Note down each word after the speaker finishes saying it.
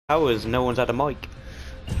Hours, no one's had a mic.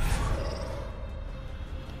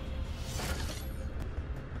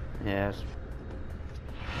 Yes.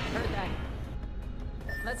 Heard that.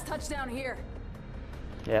 Let's touch down here.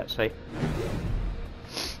 Yeah, sweet.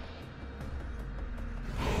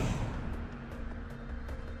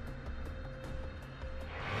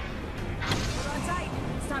 Hold on tight.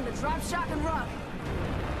 It's time to drop, shock, and run.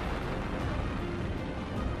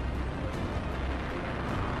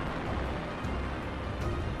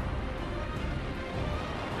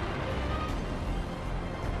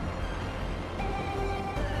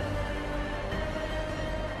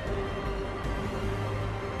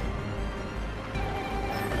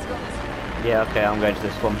 Yeah, okay, I'm going to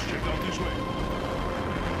this one.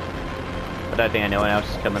 I don't think anyone else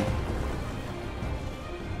is coming.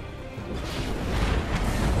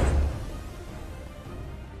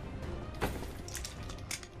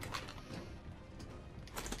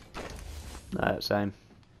 No, same.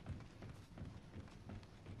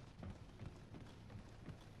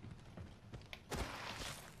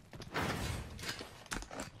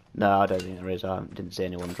 No, I don't think there is. I didn't see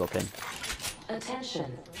anyone drop in.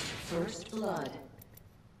 Attention, first blood.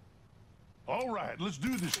 All right, let's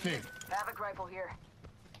do this thing. Havoc rifle here.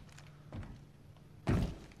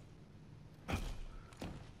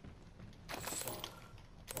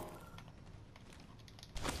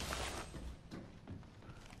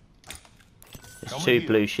 There's two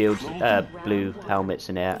blue shields, blue helmets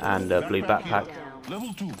in here, and a blue backpack.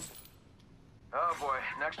 Level 2. Oh boy,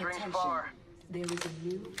 next ring's far. There is a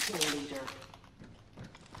new kill leader.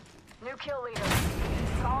 New kill leader.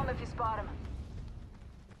 Call him if you spot him.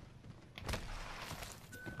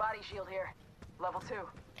 Body shield here. Level 2.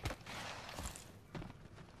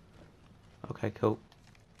 Okay, cool.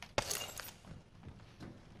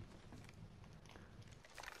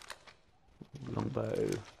 Longbow.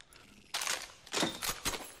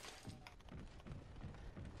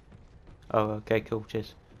 Oh, okay, cool,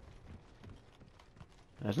 cheers.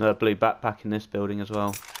 There's another blue backpack in this building as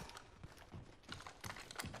well.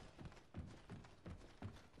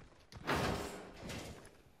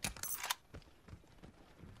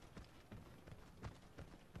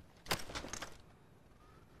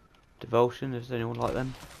 Devulsion, is there anyone like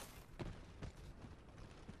them?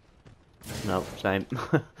 No, same.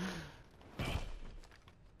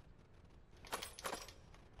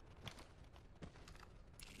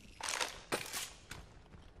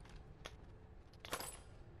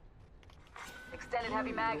 Extended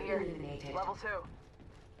heavy mag here. Level 2.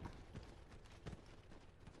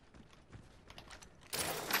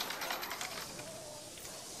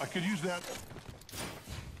 I could use that.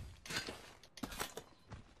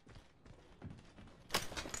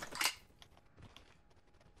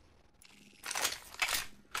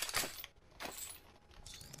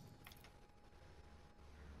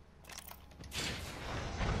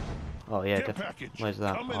 Oh yeah, Care package. where's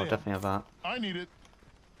that? Coming I'll in. definitely have that. I need it.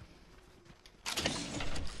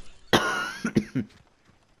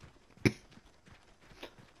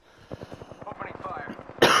 Opening fire.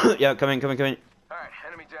 Yeah, come in. Alright,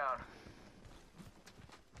 enemy down.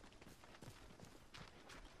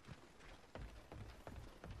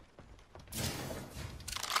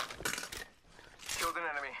 Killed an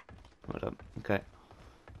enemy. Well done. Okay.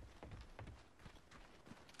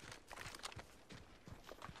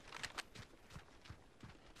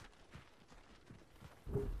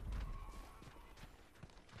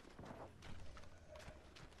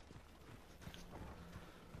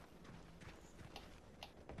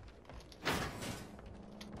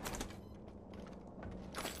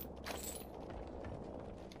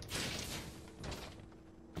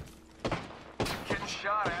 Getting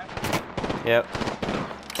shot at. Yep.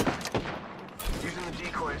 Using the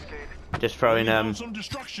decoys, Cade. Just throwing Some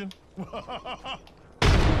destruction.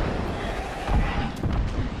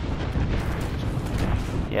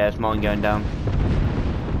 yeah, it's mine going down.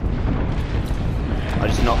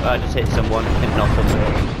 I just hit someone and knocked them.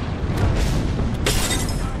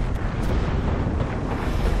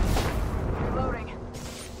 Reloading.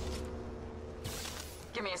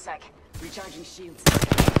 Give me a sec. Recharging shields.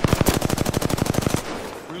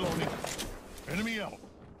 Reloading. Enemy out.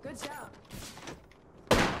 Good job.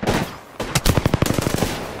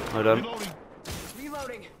 Hold on. Reloading.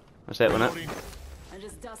 Reloading. That's it, wasn't it? Reloading. I'm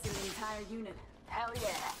just dusting the entire unit. Hell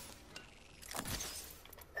yeah.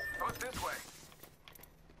 Goes this way.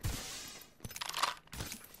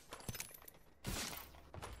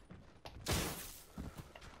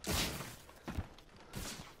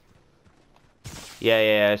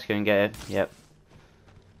 Yeah, let's go and get it. Yep.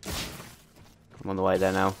 I'm on the way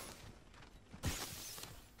there now.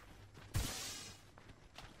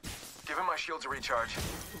 Giving my shields a recharge.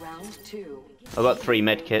 Round 2. I've got 3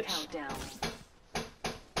 med kits. Countdown.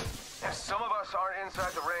 Yeah, some of us aren't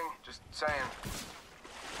inside the ring. Just saying.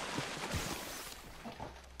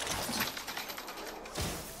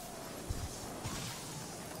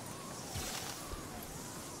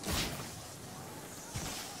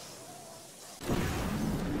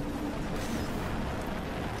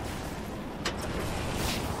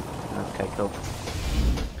 Okay, cool.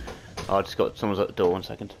 Oh, I just got someone's at the door. 1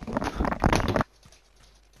 second.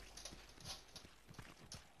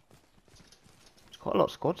 There's quite a lot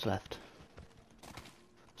of squads left.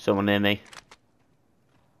 Someone near me.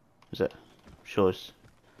 Is it? Sure.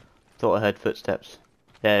 Thought I heard footsteps.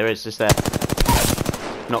 Yeah, there is. Just there.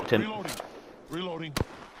 Knocked him. Reloading. Reloading.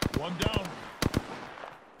 One down.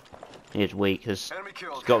 He's weak. There's Enemy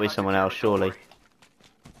killed. got to be I can someone do else, it, don't surely. worry.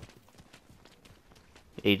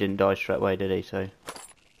 He didn't die straight away, did he? So.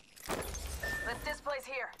 This place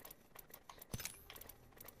here.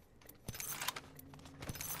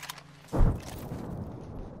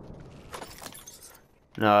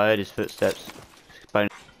 No, I heard his footsteps. Bone.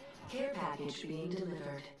 Care package being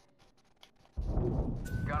delivered.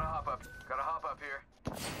 Gotta hop up. Gotta hop up here.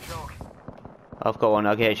 Choke. I've got one.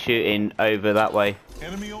 I get shooting over that way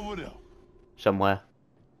Enemy over there. somewhere.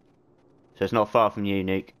 So it's not far from you,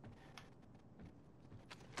 Nuke.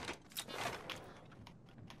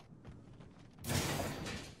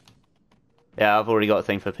 Yeah, I've already got a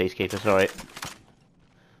thing for Peacekeeper, sorry.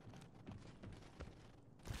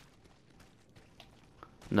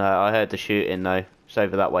 No, I heard the shooting though. It's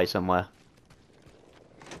over that way somewhere.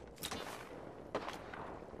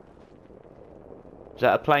 Is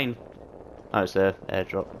that a plane? Oh, it's the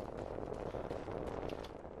airdrop.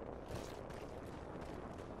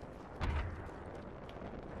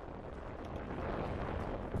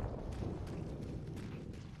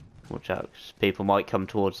 Watch out, 'cause people might come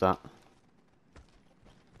towards that.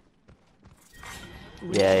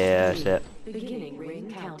 Yeah, that's it. Beginning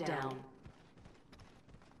ring countdown.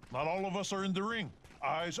 Not all of us are in the ring.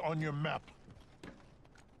 Eyes on your map.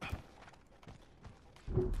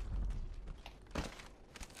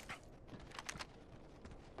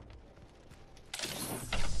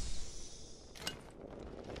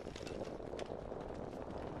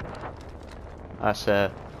 That's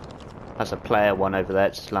a player one over there.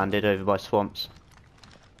 It's landed over by swamps.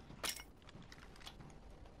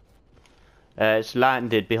 It's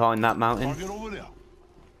landed behind that mountain. Target over there.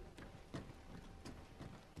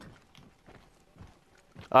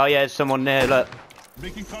 Oh yeah, there's someone there. Look,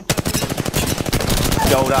 Making contact with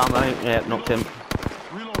gold armor. Yeah, knocked him.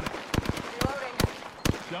 Reloading. Reloading.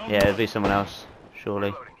 Down Yeah, one. there'll be someone else,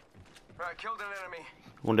 surely. Reloading. Alright, killed an enemy.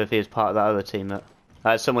 Wonder if he was part of that other team. That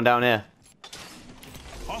there's someone down here.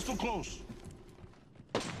 Hostile close.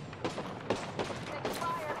 Taking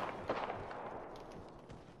fire.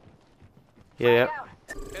 Yeah. Out.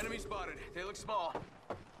 Enemy spotted. They look small.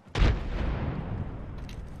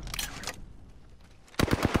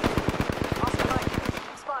 Oscar Mike.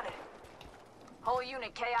 Spotted. Whole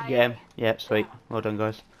unit KIA. Get him. Yeah, sweet. Well done,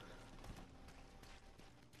 guys.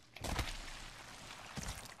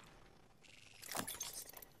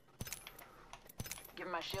 Give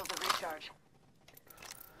my shields a recharge.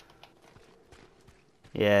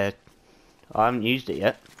 Yeah, I haven't used it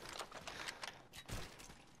yet.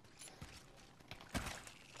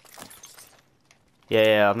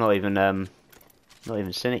 Yeah, I've not even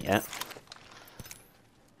seen it yet.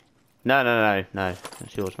 No,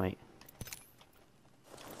 that's yours, mate.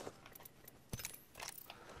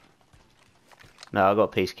 No, I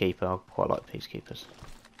got Peacekeeper. I quite like Peacekeepers.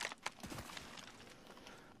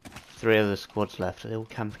 3 other squads left. Are they all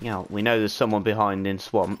camping out? We know there's someone behind in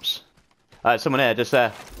swamps. Someone there, just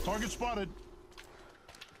there. Target spotted.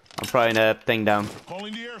 I'm throwing a thing down.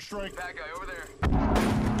 Calling the airstrike. Bad guy over there.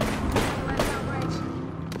 Left outrange.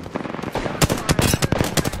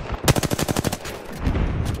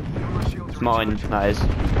 My shields It's mine, that is.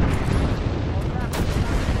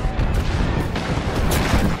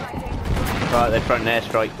 Right, they're fronting an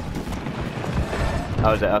airstrike.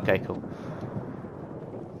 Oh, is it? Okay, cool.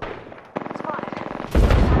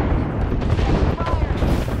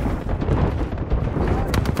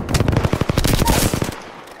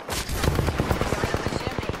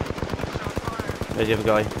 There's the other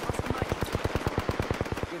guy.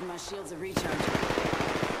 Give my shields a recharge.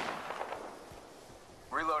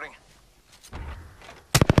 Reloading.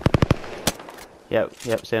 Yep,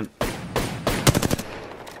 it's him.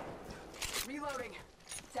 Reloading.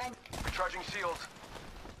 Tank. Recharging shields.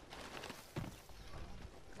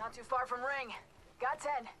 Not too far from ring. Got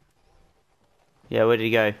 10. Yeah, where did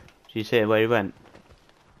he go? Did you see where he went?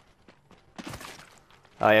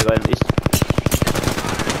 Oh yeah, got him.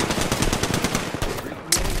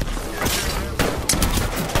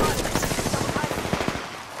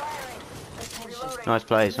 Nice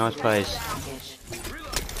plays, nice plays. Package.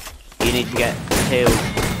 You need to get healed.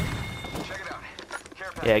 Check it out. Care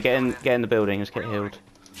Yeah, package get in the building. Let's get healed.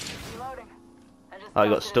 Reloading. I just Oh, you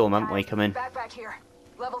got busted Storm, in haven't we? time. Come in. Backpack here.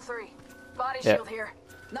 Level 3. Body Yeah. shield here.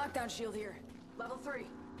 Knockdown shield here. Level 3. You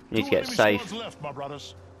need to Two get enemy safe. squads left, my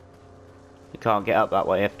brothers. You can't get up that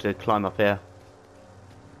way. You have to climb up here.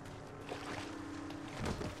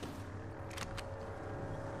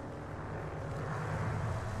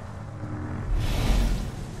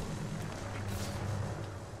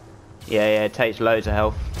 Yeah, yeah, it takes loads of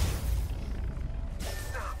health.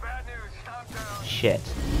 Bad news. I'm down. Shit.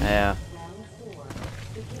 Yeah. Round 4.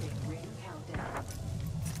 Beginning ring countdown.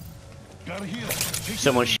 Gotta heal. Take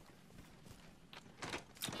Someone.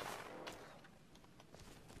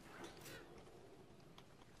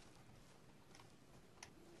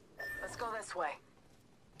 Let's go this way.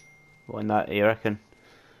 What in that? You reckon?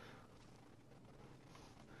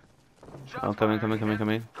 Shots Oh, come in, fired. come in, come in, come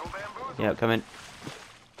in. Go bamboozle. Yeah, come in.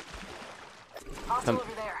 Hostile Come.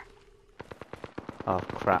 over there. Oh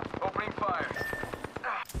crap. Opening fire.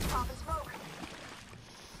 Pop and smoke.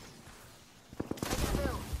 Taking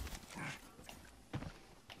two.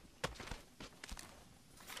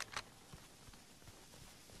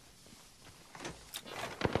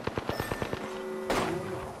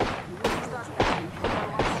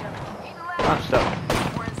 I'm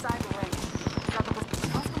stuck. We're inside the ring. Got the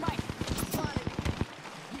Oscar Mike. Spotted.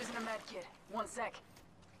 Using a med kit. 1 sec.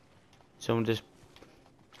 Someone just.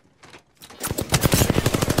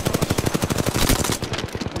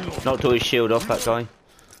 Knocked all his shield off, that guy.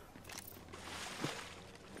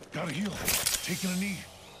 Gotta heal. Taking a knee.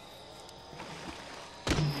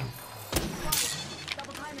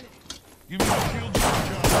 Double timing it. Give me a shield, John.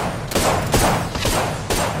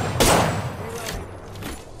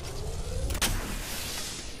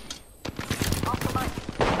 Oscar Mike.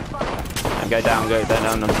 Spotted. And go down.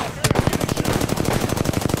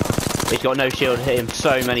 He's got no shield. Hit him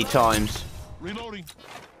so many times. Reloading.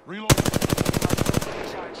 Reloading.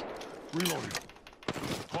 Recharge. Reloading.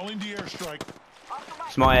 Calling the airstrike. Oscar Mike.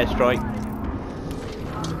 It's my airstrike.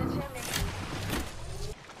 Top of the chimney.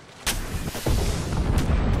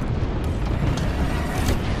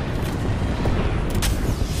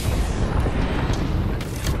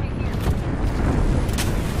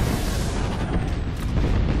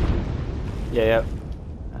 Yeah, yeah.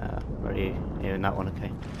 Where are you? You're in that one,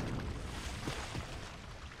 okay.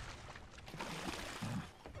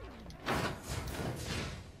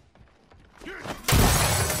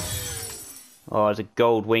 Oh, there's a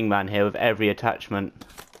gold wingman here with every attachment.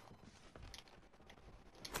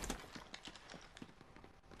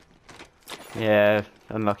 Yeah,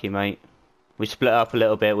 unlucky, mate. We split up a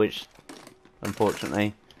little bit, which,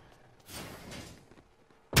 unfortunately.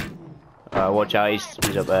 Watch out,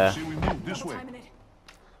 he's up there. See, we move this way. Timing it.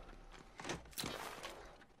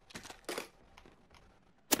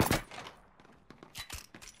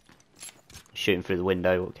 Shooting through the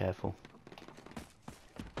window, be careful.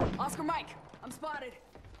 Oscar Mike. I'm spotted.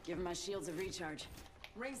 Giving my shields a recharge.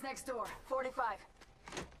 Rings next door. 45.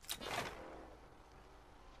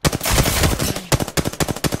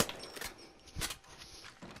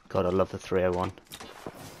 God, I love the 301.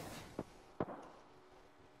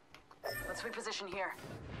 Let's reposition here.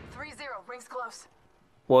 3-0. Rings close.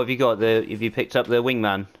 What have you got? Have you picked up the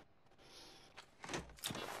wingman?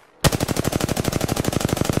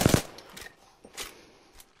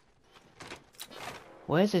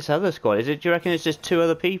 Where's this other squad? Do you reckon it's just 2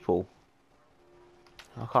 other people?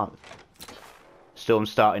 I can't.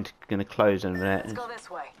 Storm's starting to gonna close in a minute. Let's go this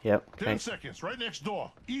way. Yep. 10 Okay. seconds. Right next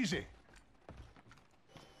door. Easy.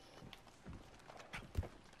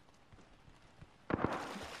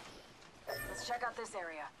 Let's check out this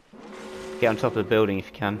area. Get on top of the building if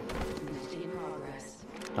you can. In progress.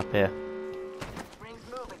 Up here. Rings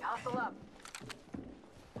moving. Hustle up.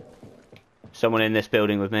 Someone in this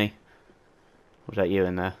building with me. Was that you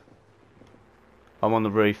in there? I'm on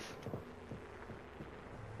the roof.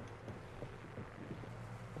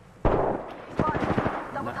 Spotted.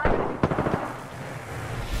 Double timing it.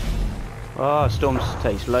 Oh, Storm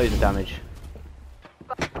takes loads of damage.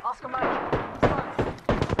 Oscar Mike. Spotted.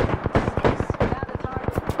 Down to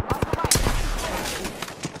target. Oscar Mike.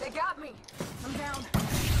 They got me. I'm down.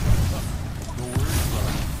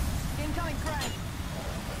 Incoming frag.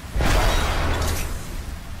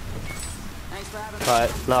 Thanks for having me.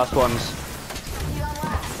 Right, last ones. You on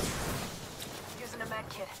last. Using a med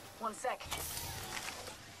kit. 1 sec.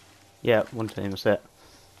 Yeah, one team, that's it.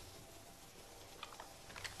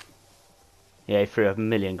 Yeah, he threw a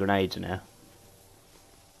million grenades in there.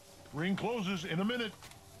 Ring closes in a minute.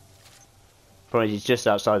 Probably he's just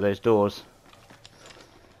outside those doors.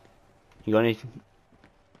 You got any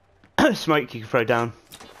smoke you can throw down?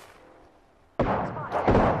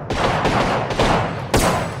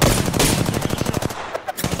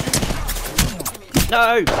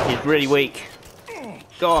 No! He's really weak.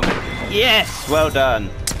 Go on. Yes! Well done.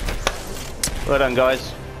 Well done,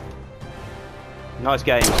 guys. Nice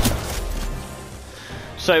game.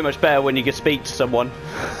 So much better when you can speak to someone.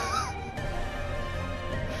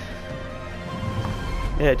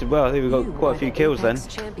 Yeah, did well. I think we got quite a few kills then.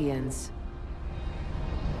 Champions.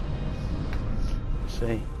 Let's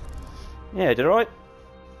see. Yeah, did alright.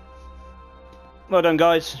 Well done,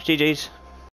 guys. GG's.